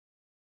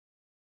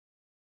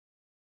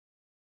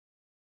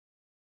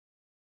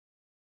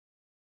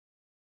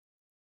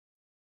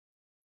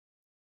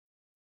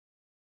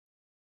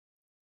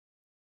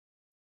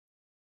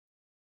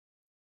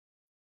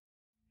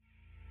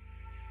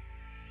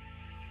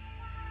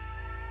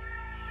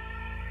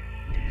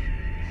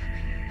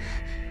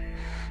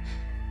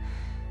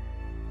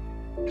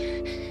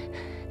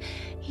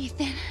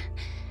Ethan.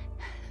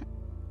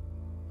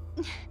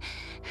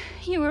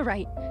 You were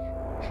right.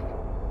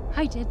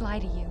 I did lie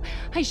to you.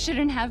 I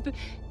shouldn't have.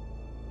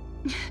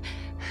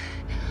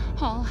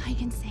 All I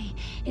can say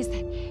is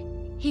that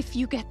if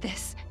you get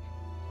this,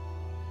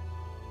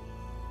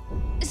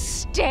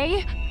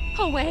 stay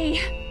away.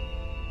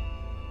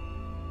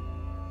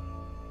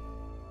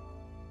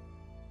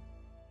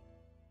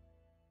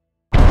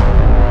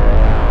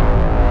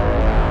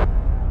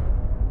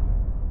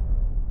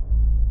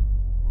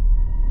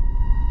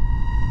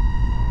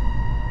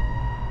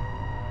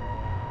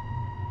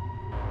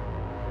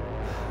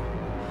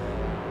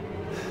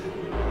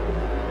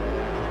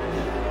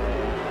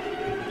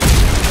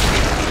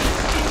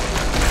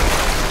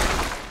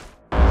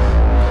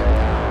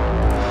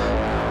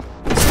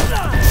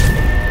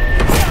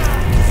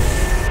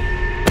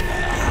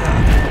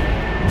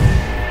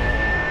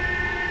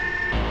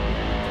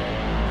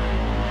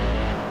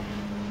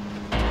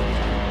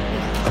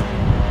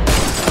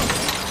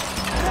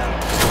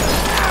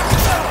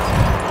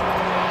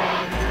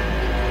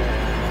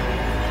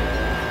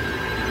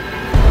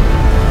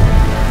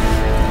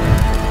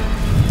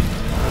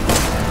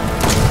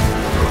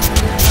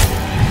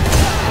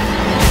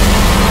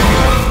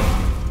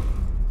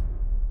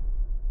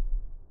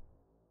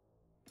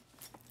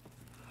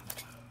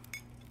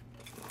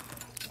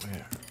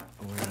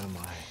 Where am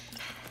I?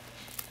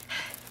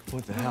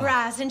 What the hell?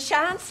 Rise and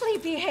shine,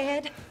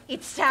 sleepyhead.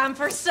 It's time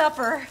for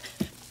supper.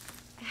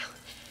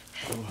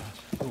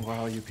 Who are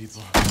all you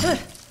people?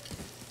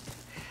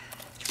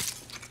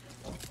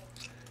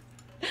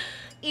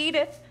 Eat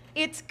it.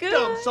 It's good.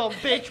 Dumb son of a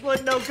bitch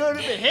wasn't no good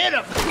if it hit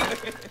him.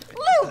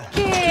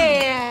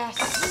 Lucas!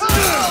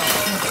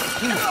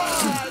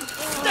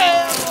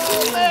 Damn,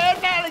 old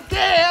man, not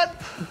again.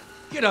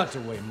 Get out the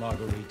way,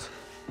 Marguerite.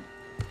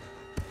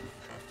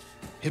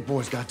 Hit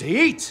boy's got to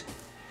eat.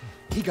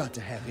 He got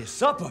to have his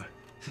supper.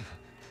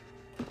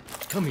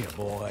 Come here,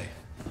 boy.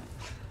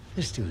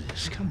 Let's do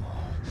this. Come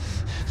on.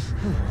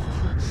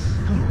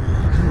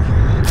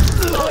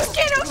 Oh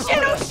shit, oh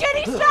shit, oh shit!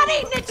 He's not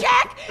eating it,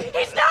 Jack!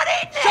 He's not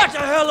eating it! Shut the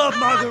hell up, I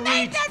Marguerite!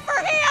 made that for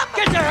him!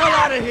 Get the hell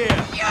out of here!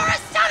 You're a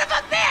son of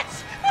a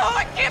bitch! Oh,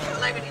 I can't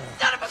believe it! You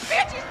son of a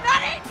bitch! He's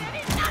not eating it!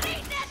 He's not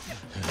eating it!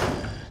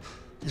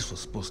 This was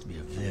supposed to be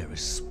a very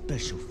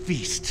special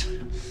feast.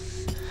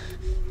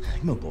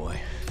 Come on, boy.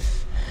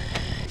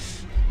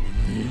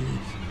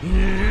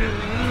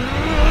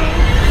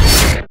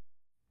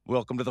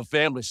 Welcome to the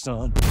family,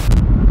 son.